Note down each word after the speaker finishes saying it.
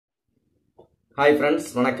Hi friends,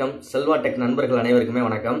 வணக்கம். Selva tech நண்பர்கள் அனைவருக்குமே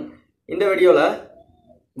வணக்கம். இந்த வீடியோல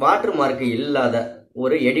வாட்டர் மார்க் இல்லாத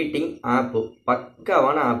ஒரு எடிட்டிங் ஆப்,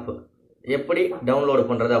 பக்காவான ஆப் எப்படி டவுன்லோட்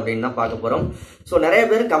பண்றது அப்படினு தான் பார்க்க போறோம். சோ நிறைய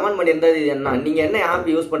பேர் கமெண்ட் பண்ணியிருந்தது என்ன, நீங்க என்ன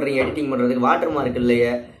ஆப் யூஸ் பண்றீங்க எடிட்டிங் பண்றதுக்கு, வாட்டர் மார்க்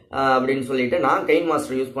இல்லையே அப்படின்னு சொல்லிட்டு நான் கைன்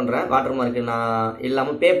மாஸ்டர் யூஸ் பண்றேன். வாட்டர் மார்க் நான்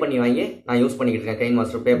இல்லாம பே பண்ணி வாங்கி நான் யூஸ் பண்ணிக்கிட்டு இருக்கேன். கைன்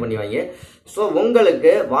மாஸ்டர் பே பண்ணி வாங்கி. சோ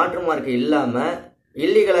உங்களுக்கு வாட்டர் மார்க் இல்லாம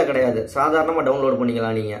இல்லீகலா கிடையாது, சாதாரணமா டவுன்லோட்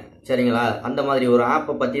பண்ணிக்கலாம் நீங்க, சரிங்களா? அந்த மாதிரி ஒரு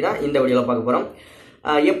ஆப்பை பத்தி தான் இந்த வீடியோல பார்க்க போறோம்.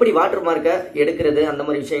 எப்படி வாட்டர் மார்க்கை எடுக்கிறது அந்த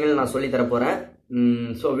மாதிரி விஷயங்கள் நான் சொல்லி தர போறேன்.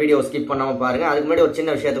 ஸோ வீடியோ ஸ்கிப் பண்ணாம பாருங்க. அதுக்கு முன்னாடி ஒரு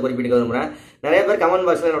சின்ன விஷயத்தை குறிப்பிட்டு விரும்புறேன். நிறைய பேர் கமெண்ட்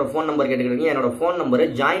பாக்ஸ்ல என்னோட ஃபோன் நம்பர் கேட்டுக்கிறீங்க. என்னோட ஃபோன் நம்பர்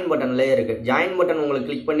ஜாயின் பட்டன்லேயே இருக்கு. ஜாயின் பட்டன் உங்களுக்கு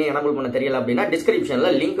கிளிக் பண்ணி எனபிள் பண்ண தெரியல அப்படின்னா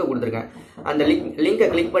டிஸ்கிரிப்ஷன்ல லிங்க் கொடுத்துருக்கேன். அந்த லிங்கை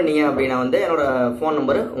கிளிக் பண்ணீங்க அப்படின்னா என்னோட ஃபோன்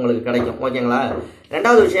நம்பர் உங்களுக்கு கிடைக்கும். ஓகேங்களா?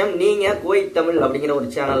 ரெண்டாவது விஷயம், நீங்க குவைத் தமிழ் அப்படிங்கிற ஒரு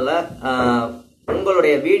சேனல்ல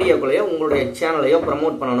உங்களுடைய வீடியோக்களையோ உங்களுடைய சேனலையோ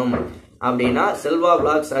ப்ரமோட் பண்ணணும் அப்படின்னா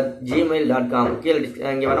selvavlogs@gmail.com கீழே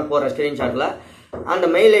இங்கே வேணா போற ஸ்கிரீன்ஷாட்ல அந்த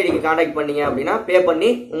மெயில் ஐடிக்கு கான்டாக்ட் பண்ணீங்க அப்படின்னா பே பண்ணி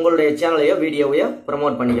உங்களுடைய சேனலையோ வீடியோவையோ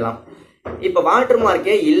ப்ரமோட் பண்ணிக்கலாம். இப்போ வாட்டர்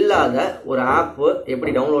மார்க்கே இல்லாத ஒரு ஆப்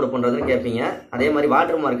எப்படி டவுன்லோட் பண்றதுன்னு கேட்பீங்க. அதே மாதிரி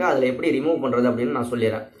வாட்டர் மார்க்கை அதில் எப்படி ரிமூவ் பண்றது அப்படின்னு நான்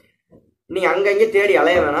சொல்லிடுறேன். நீங்க அங்கங்கே தேடி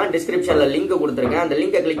அலைய வேணாம். டிஸ்கிரிப்ஷன்ல லிங்க் கொடுத்துருக்கேன். அந்த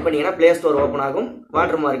லிங்கை கிளிக் பண்ணீங்கன்னா பிளே ஸ்டோர் ஓப்பன் ஆகும்.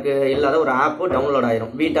 வாட்டர் மார்க் இல்லாத ஒரு ஆப் டவுன்லோட்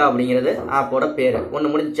ஆயிரும். பீட்டா அப்படிங்கிறது ஆப்போட பேரு.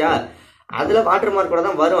 ஒன்று முடிஞ்சா அதுல வாட்டர் மார்க்கோட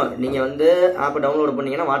தான் வரும். நீங்க ஆப் டவுன்லோட்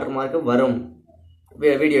பண்ணீங்கன்னா வாட்டர் மார்க் வரும்.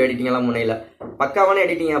 வீடியோ எடிட்டிங் எல்லாம் முனையில பக்காவான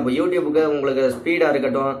எடிட்டிங் ஆப். யூடியூபுக்கு உங்களுக்கு ஸ்பீடா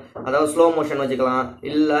இருக்கட்டும், அதாவது ஸ்லோ மோஷன் வச்சுக்கலாம்,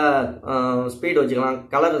 இல்ல ஸ்பீட் வச்சுக்கலாம்,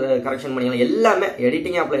 கலர் கரெக்ஷன் பண்ணிக்கலாம். எல்லாமே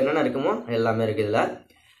எடிட்டிங் ஆப்ல என்னென்ன இருக்குமோ எல்லாமே இருக்கு. இதுல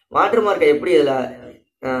வாட்டர் மார்க்கை எப்படி இதுல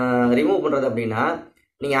ரிமூவ் பண்றது அப்படின்னா,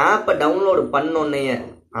 நீங்க ஆப்பை டவுன்லோட் பண்ணோன்னே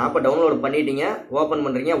ஆப்பை டவுன்லோட் பண்ணிட்டீங்க, ஓபன்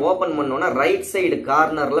பண்றீங்க. ஓபன் பண்ணோன்னா ரைட் சைடு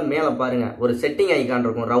கார்னர்ல மேல பாருங்க ஒரு செட்டிங் ஐக்கான்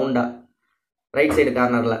இருக்கும் ரவுண்டா. ரைட் சைடு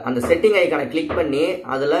கார்னர்ல அந்த செட்டிங் ஐக்கானை கிளிக் பண்ணி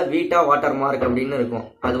அதுல வீட்டா வாட்டர் மார்க் அப்படின்னு இருக்கும்.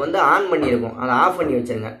 அது ஆன் பண்ணி இருக்கும். அதை ஆஃப் பண்ணி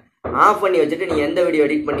வச்சிருங்க. ஆஃப் பண்ணி வச்சுட்டு நீங்க எந்த வீடியோ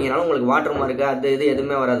எடிட் பண்ணீங்கனாலும் உங்களுக்கு வாட்டர் மார்க் அது இது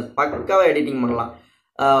எதுவுமே வராது. பக்காவா எடிட்டிங் பண்ணலாம்.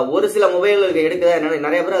 ஒரு சில மொபைலுக்கு எடுக்குதா என்னன்னு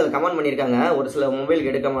நிறைய பேர் அதை கமெண்ட் பண்ணியிருக்காங்க. ஒரு சில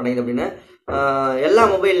மொபைலுக்கு எடுக்க மாட்டேங்குது அப்படின்னு. எல்லா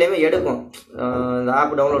மொபைல்லையுமே எடுக்கும். இந்த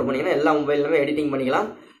ஆப் டவுன்லோட் பண்ணீங்கன்னா எல்லா மொபைல்லையுமே எடிட்டிங் பண்ணிக்கலாம்.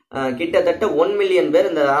 கிட்டத்தட்ட 1 மில்லியன் பேர்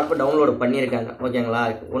இந்த ஆப் டவுன்லோட் பண்ணியிருக்காங்க. ஓகேங்களா?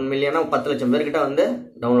 1 மில்லியனா 10 லட்சம் பேர்கிட்ட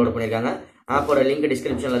டவுன்லோட் பண்ணியிருக்காங்க. ஆப்போட லிங்க்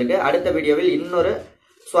டிஸ்கிரிப்ஷன்ல இருக்கு. அடுத்த வீடியோவில் இன்னொரு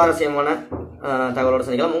சுவாரஸ்யமான தகவலோட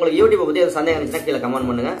சந்திக்கலாம். உங்களுக்கு யூடியூப் பத்தி சந்தேகம் இருந்துச்சுன்னா கீழே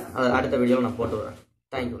கமெண்ட் பண்ணுங்க. அடுத்த வீடியோவில் நான் போட்டு வரேன்.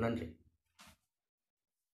 தேங்க்யூ, நன்றி.